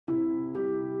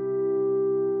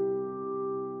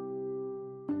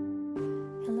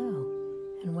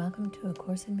welcome to A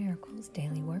Course in Miracles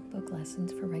Daily Workbook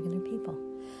Lessons for Regular People.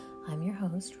 I'm your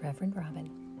host, Reverend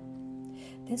Robin.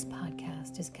 This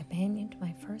podcast is a companion to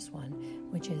my first one,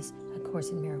 which is A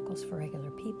Course in Miracles for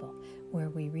Regular People, where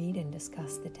we read and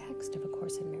discuss the text of A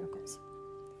Course in Miracles.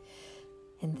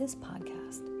 In this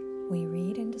podcast, we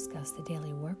read and discuss the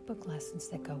daily workbook lessons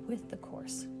that go with the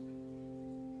Course.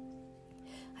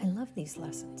 I love these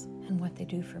lessons and what they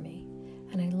do for me,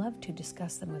 and I love to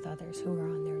discuss them with others who are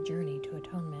on their journey to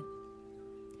atonement.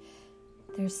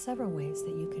 There's several ways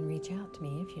that you can reach out to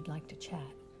me if you'd like to chat.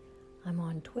 I'm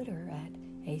on Twitter at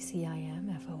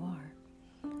ACIMFOR.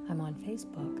 I'm on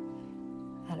Facebook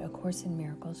at A Course in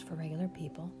Miracles for Regular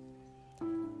People.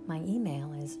 My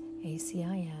email is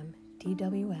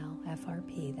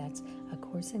ACIMDWLFRP. That's A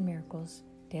Course in Miracles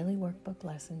Daily Workbook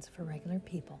Lessons for Regular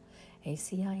People.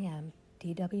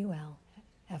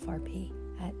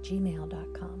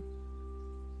 ACIMDWLFRP@gmail.com.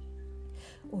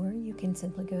 Or you can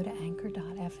simply go to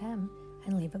anchor.fm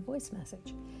and leave a voice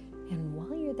message. And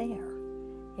while you're there,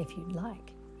 if you'd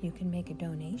like, you can make a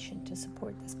donation to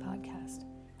support this podcast,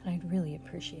 and I'd really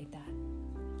appreciate that.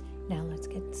 Now let's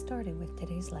get started with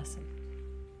today's lesson.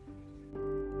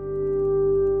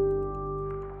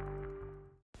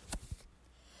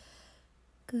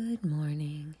 Good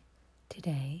morning.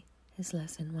 Today is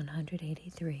lesson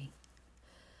 183.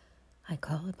 I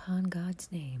call upon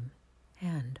God's name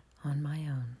and on my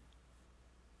own.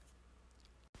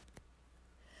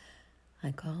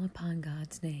 I call upon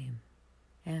God's name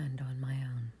and on my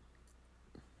own.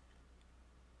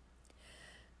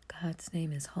 God's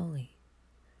name is holy,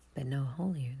 but no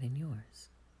holier than yours.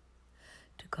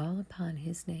 To call upon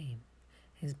His name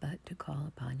is but to call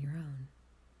upon your own.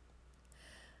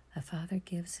 A father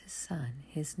gives his son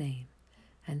his name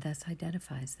and thus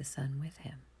identifies the son with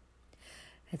him.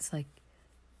 It's like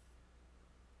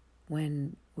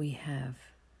when we have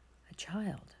a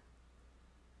child.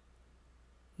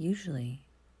 Usually,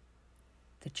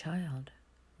 the child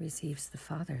receives the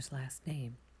father's last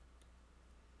name.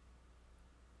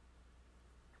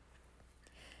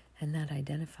 And that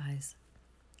identifies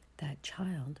that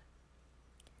child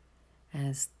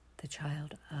as the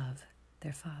child of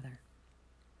their father.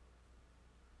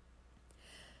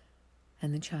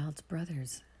 And the child's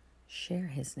brothers share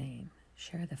his name,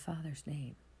 share the father's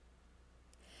name.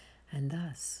 And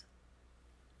thus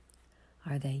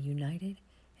are they united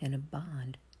in a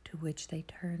bond to which they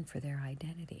turn for their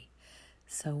identity.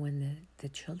 So when the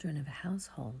children of a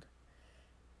household,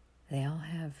 they all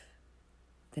have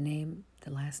the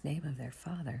last name of their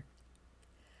father,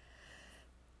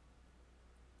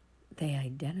 they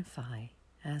identify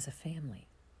as a family.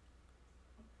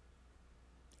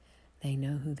 They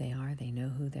know who they are, they know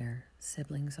who their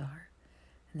siblings are,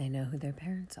 and they know who their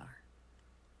parents are.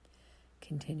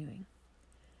 Continuing,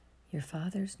 your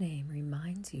father's name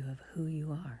reminds you of who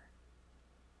you are.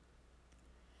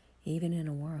 Even in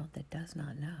a world that does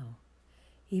not know,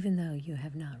 even though you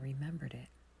have not remembered it.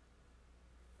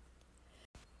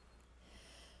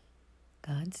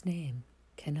 God's name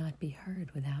cannot be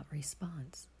heard without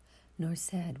response, nor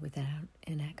said without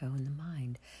an echo in the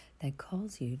mind that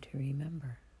calls you to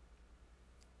remember.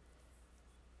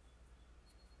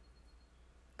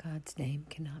 God's name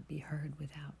cannot be heard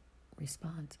without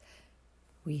response.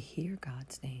 We hear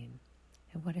God's name.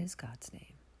 And what is God's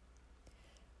name?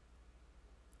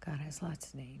 God has lots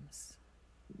of names.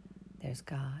 There's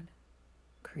God,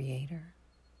 Creator,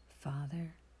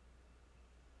 Father,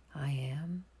 I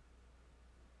Am,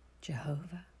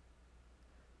 Jehovah,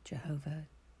 Jehovah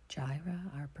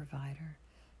Jireh, our provider,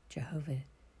 Jehovah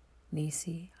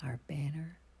Nisi, our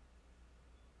banner.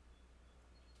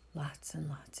 Lots and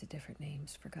lots of different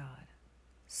names for God.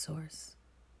 Source,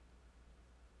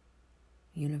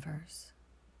 universe.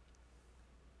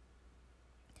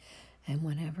 And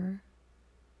whenever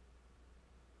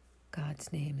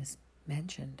God's name is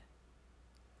mentioned,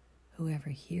 whoever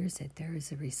hears it, there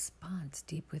is a response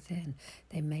deep within.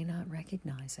 They may not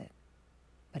recognize it,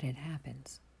 but it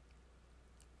happens.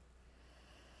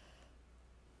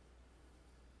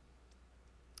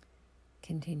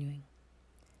 Continuing.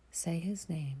 Say His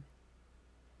name,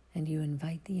 and you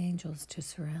invite the angels to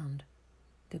surround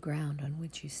the ground on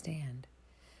which you stand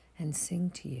and sing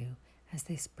to you as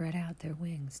they spread out their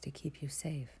wings to keep you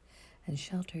safe and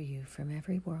shelter you from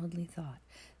every worldly thought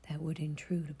that would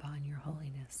intrude upon your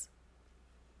holiness.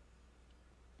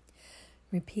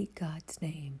 Repeat God's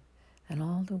name, and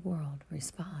all the world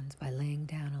responds by laying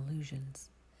down illusions.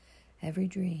 Every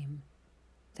dream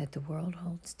that the world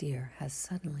holds dear has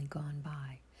suddenly gone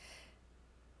by,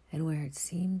 and where it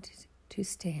seemed to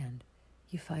stand,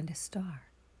 you find a star,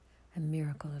 a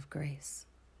miracle of grace.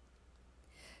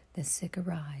 The sick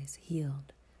arise,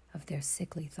 healed, of their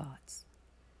sickly thoughts.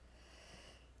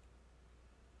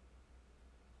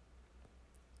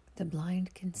 The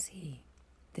blind can see,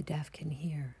 the deaf can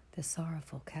hear, the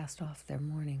sorrowful cast off their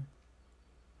mourning,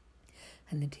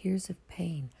 and the tears of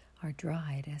pain are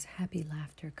dried as happy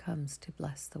laughter comes to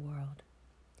bless the world.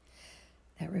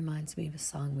 That reminds me of a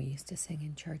song we used to sing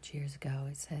in church years ago.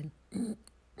 It said,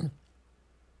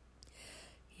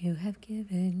 "You have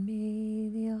given me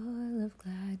the oil of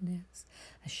gladness,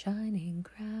 a shining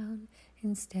crown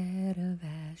instead of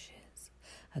ashes,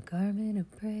 a garment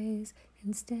of praise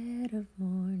instead of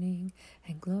mourning,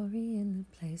 and glory in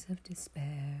the place of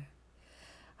despair.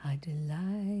 I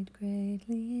delight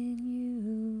greatly in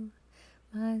you,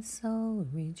 my soul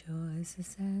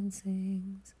rejoices and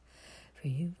sings, for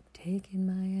you've taken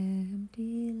my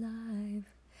empty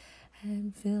life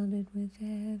and filled it with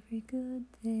every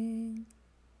good thing."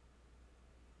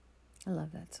 I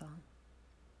love that song.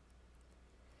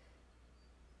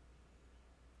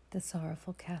 The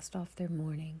sorrowful cast off their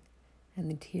mourning, and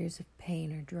the tears of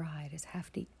pain are dried as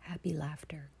happy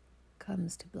laughter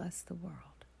comes to bless the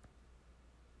world.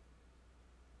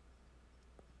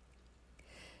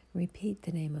 Repeat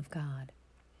the name of God,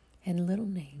 and little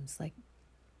names like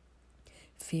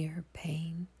fear,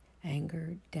 pain,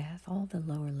 anger, death, all the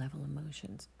lower level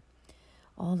emotions.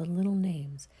 All the little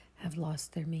names have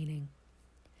lost their meaning.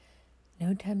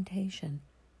 No temptation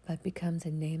but becomes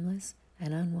a nameless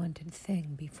and unwanted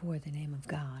thing before the name of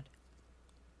God.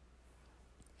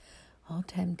 All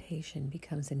temptation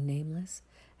becomes a nameless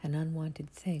and unwanted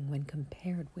thing when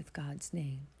compared with God's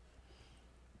name.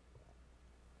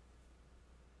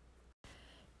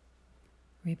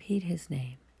 Repeat his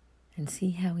name and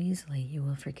see how easily you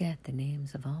will forget the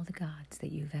names of all the gods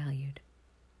that you valued.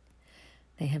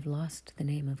 They have lost the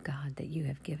name of God that you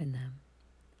have given them.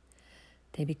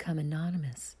 They become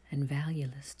anonymous and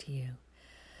valueless to you.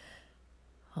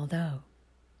 Although,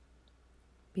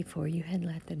 before you had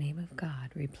let the name of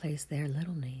God replace their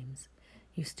little names,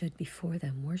 you stood before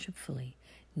them worshipfully,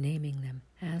 naming them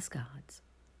as gods.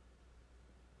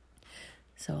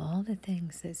 So all the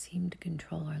things that seem to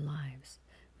control our lives,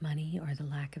 money or the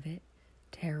lack of it,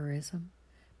 terrorism,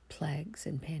 plagues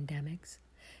and pandemics,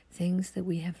 things that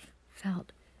we have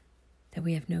felt that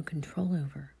we have no control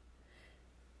over.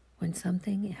 When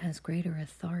something has greater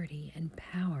authority and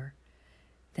power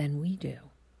than we do,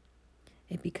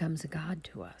 it becomes a god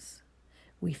to us.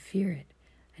 We fear it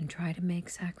and try to make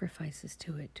sacrifices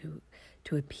to it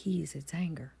to appease its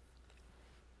anger.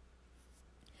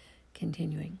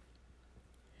 Continuing,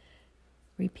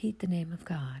 repeat the name of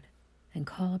God and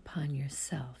call upon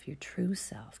yourself, your true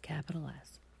self, capital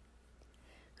S,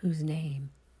 whose name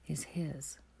is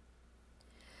his.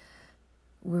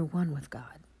 We're one with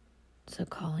God, so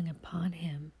calling upon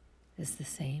him is the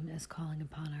same as calling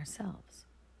upon ourselves.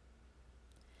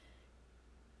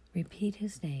 Repeat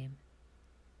his name,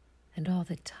 and all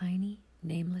the tiny,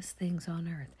 nameless things on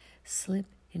earth slip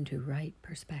into right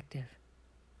perspective.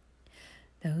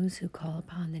 Those who call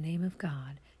upon the name of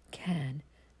God can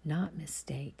not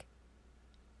mistake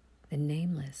the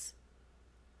nameless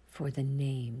for the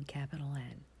name, capital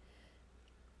N.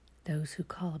 Those who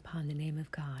call upon the name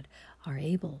of God are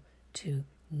able to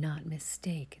not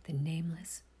mistake the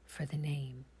nameless for the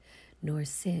name, nor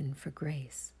sin for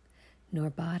grace, nor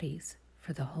bodies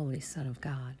for the Holy Son of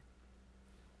God.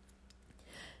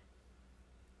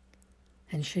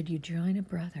 And should you join a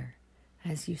brother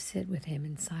as you sit with him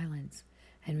in silence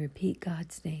and repeat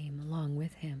God's name along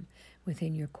with him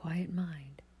within your quiet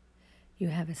mind, you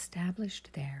have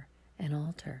established there an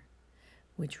altar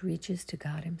which reaches to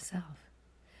God himself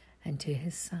and to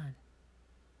his Son.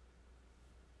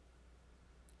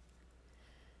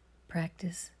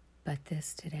 Practice but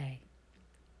this today.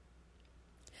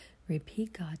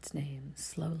 Repeat God's name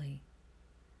slowly,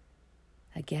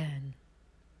 again,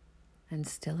 and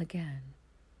still again.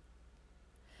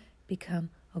 Become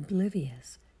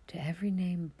oblivious to every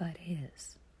name but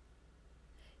his.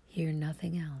 Hear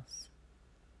nothing else.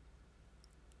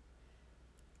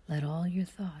 Let all your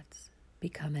thoughts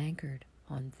become anchored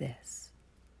on this.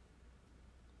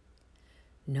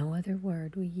 No other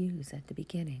word we use at the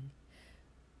beginning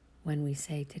when we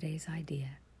say today's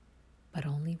idea, but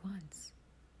only once.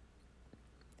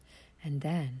 And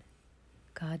then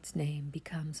God's name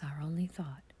becomes our only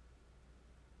thought,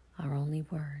 our only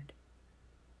word,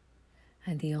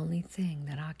 and the only thing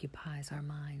that occupies our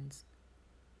minds.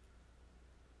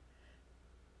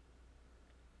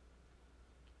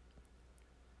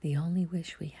 The only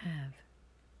wish we have,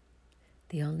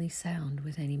 the only sound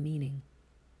with any meaning,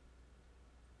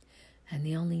 and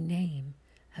the only name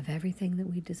of everything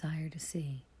that we desire to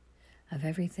see, of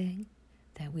everything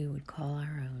that we would call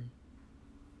our own.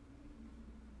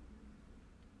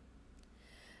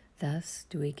 Thus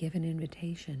do we give an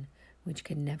invitation which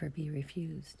can never be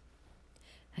refused,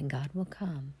 and God will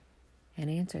come and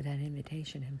answer that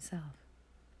invitation himself.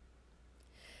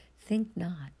 Think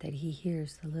not that he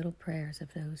hears the little prayers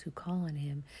of those who call on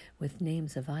him with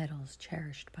names of idols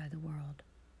cherished by the world.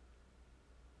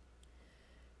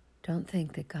 Don't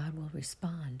think that God will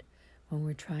respond when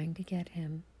we're trying to get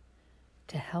him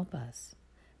to help us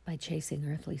by chasing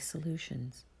earthly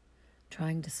solutions,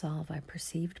 trying to solve our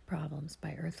perceived problems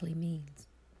by earthly means.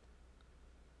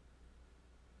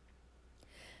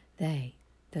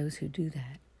 Those who do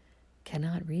that,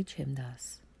 cannot reach him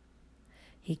thus.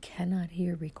 He cannot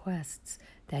hear requests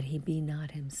that he be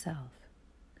not himself.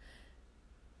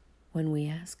 When we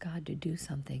ask God to do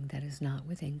something that is not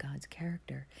within God's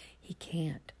character, he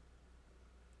can't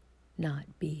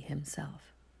not be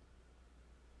himself.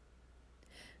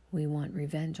 We want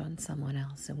revenge on someone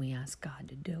else and we ask God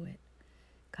to do it.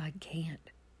 God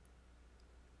can't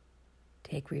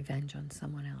take revenge on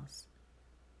someone else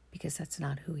because that's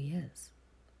not who he is.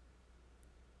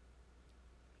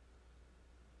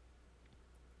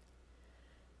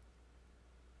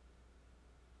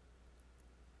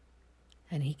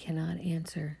 And he cannot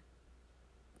answer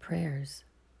prayers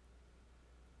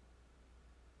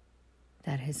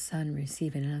that his son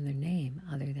receive another name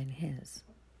other than his.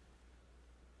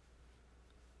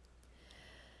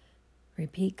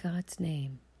 Repeat God's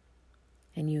name,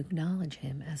 and you acknowledge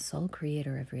him as sole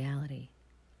creator of reality.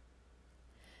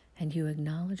 And you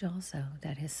acknowledge also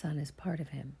that his son is part of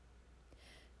him,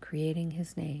 creating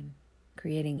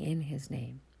in his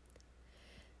name.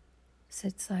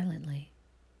 Sit silently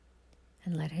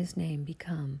and let his name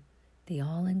become the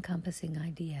all-encompassing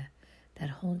idea that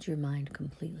holds your mind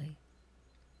completely.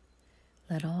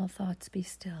 Let all thoughts be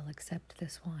still except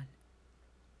this one.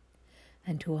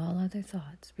 And to all other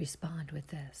thoughts, respond with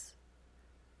this,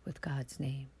 with God's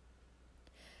name.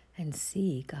 And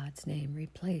see God's name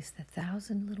replace the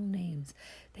 1,000 little names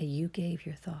that you gave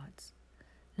your thoughts,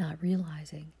 not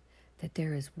realizing that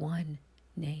there is one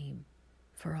name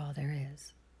for all there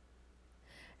is,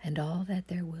 and all that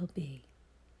there will be.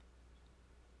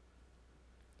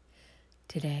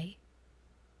 Today,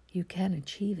 you can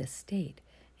achieve a state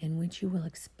in which you will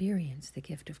experience the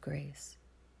gift of grace.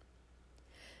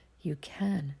 You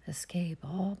can escape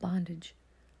all bondage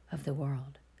of the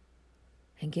world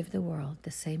and give the world the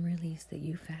same release that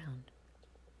you found.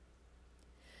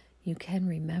 You can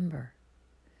remember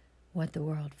what the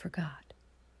world forgot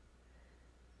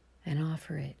and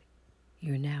offer it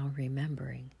you're now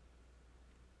remembering.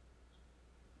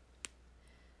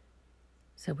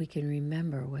 So we can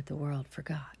remember what the world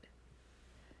forgot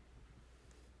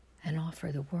and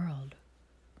offer the world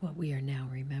what we are now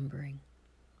remembering.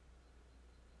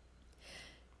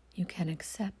 You can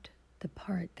accept the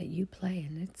part that you play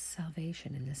in its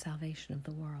salvation, in the salvation of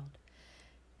the world,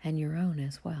 and your own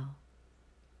as well.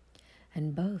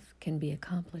 And both can be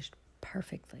accomplished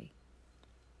perfectly.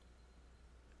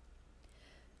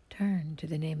 Turn to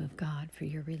the name of God for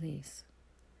your release,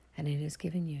 and it is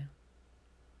given you.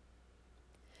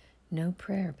 No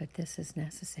prayer but this is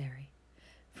necessary,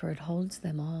 for it holds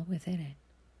them all within it.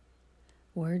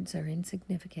 Words are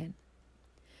insignificant,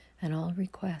 and all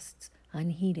requests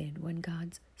unheeded when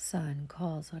God's Son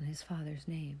calls on his Father's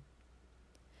name.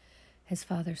 His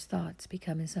Father's thoughts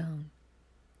become his own.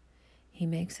 He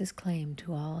makes his claim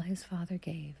to all his Father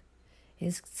gave,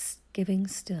 is giving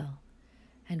still,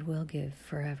 and will give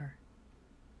forever.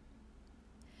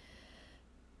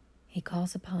 He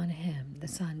calls upon him, the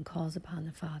Son calls upon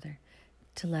the Father,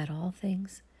 to let all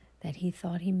things that he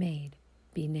thought he made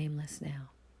be nameless now.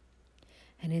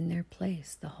 And in their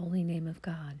place, the holy name of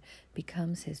God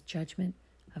becomes his judgment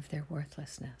of their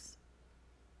worthlessness.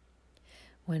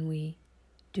 When we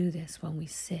do this, when we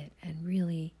sit and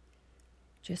really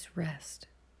just rest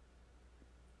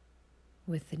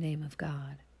with the name of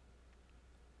God,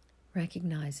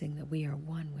 recognizing that we are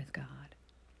one with God,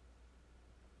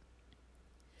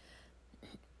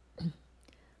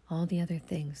 all the other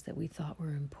things that we thought were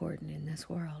important in this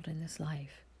world, in this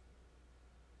life,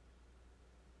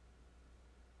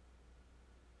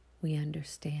 we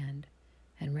understand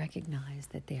and recognize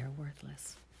that they are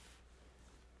worthless.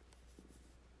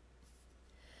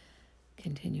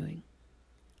 Continuing,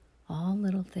 all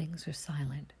little things are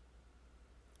silent.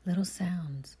 Little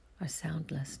sounds are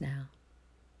soundless now.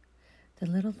 The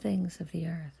little things of the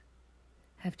earth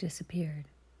have disappeared.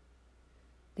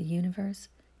 The universe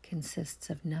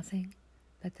consists of nothing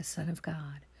but the Son of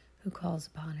God who calls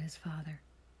upon his Father.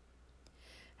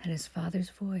 And his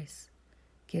Father's voice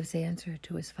gives answer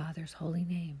to his Father's holy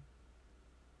name.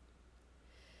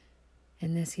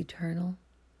 In this eternal,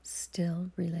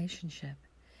 still relationship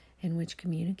in which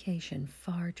communication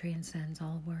far transcends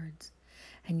all words,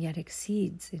 and yet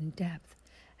exceeds in depth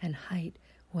and height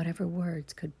whatever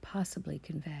words could possibly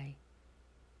convey.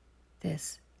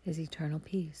 This is eternal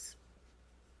peace.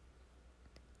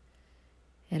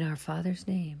 In our Father's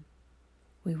name,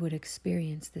 we would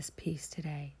experience this peace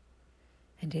today,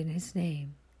 and in His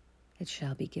name it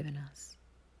shall be given us.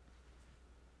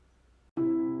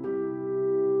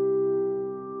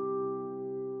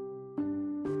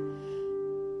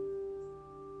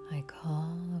 I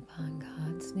call upon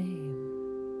God's name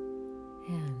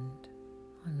and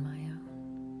on my own.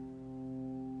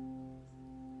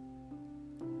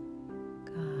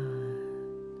 God,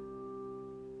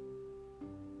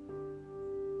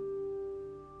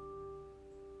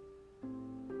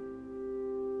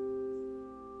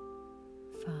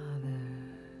 Father,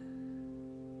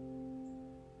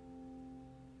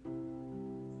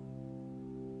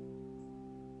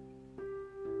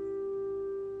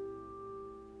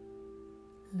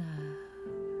 love,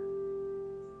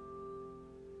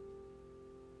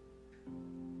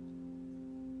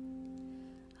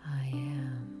 I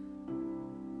am.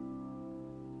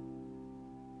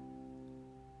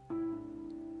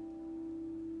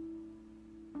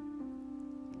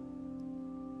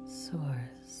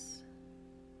 Source,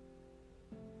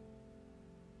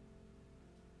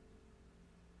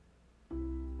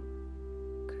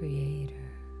 Creator,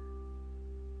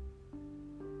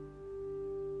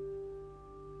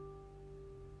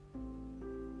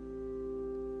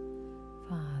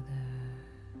 Father,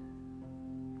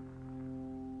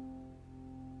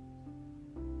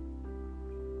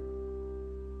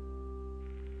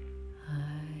 I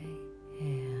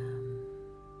am.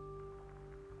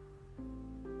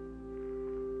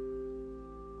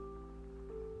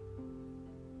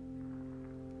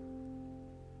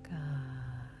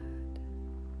 God,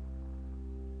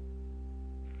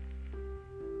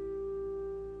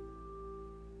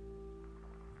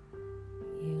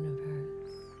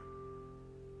 universe,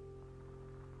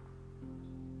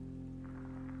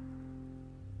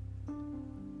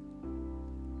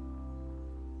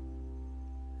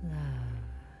 love,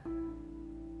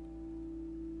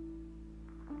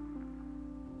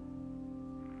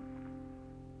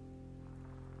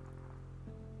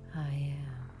 I am.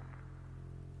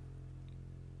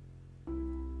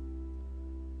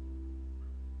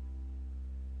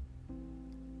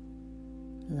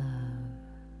 Love,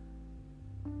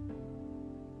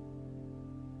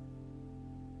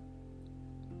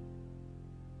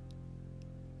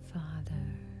 Father,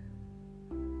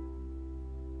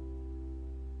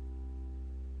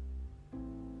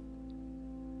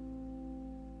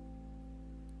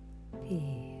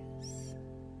 peace,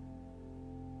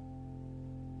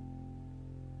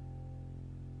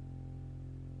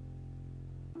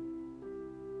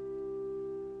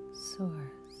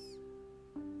 Source,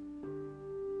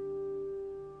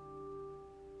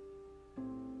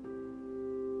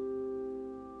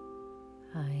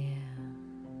 I am.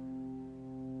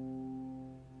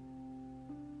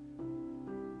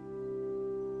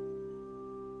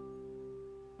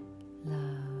 Love,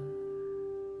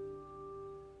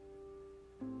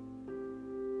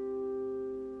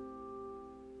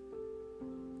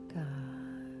 God,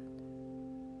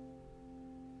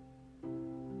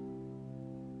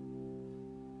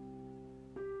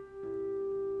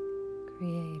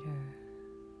 Creator,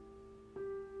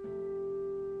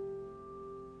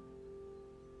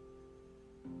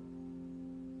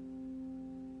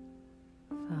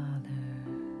 Father,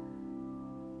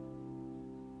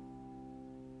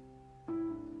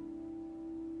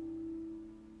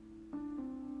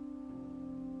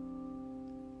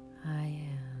 I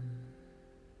am.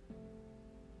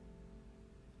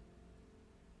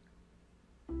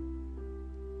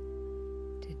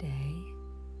 Today,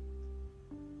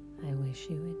 I wish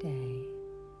you a day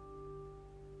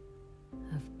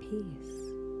of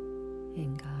peace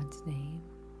in God's name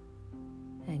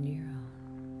and your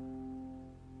own.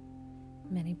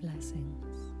 Many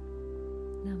blessings.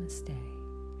 Namaste.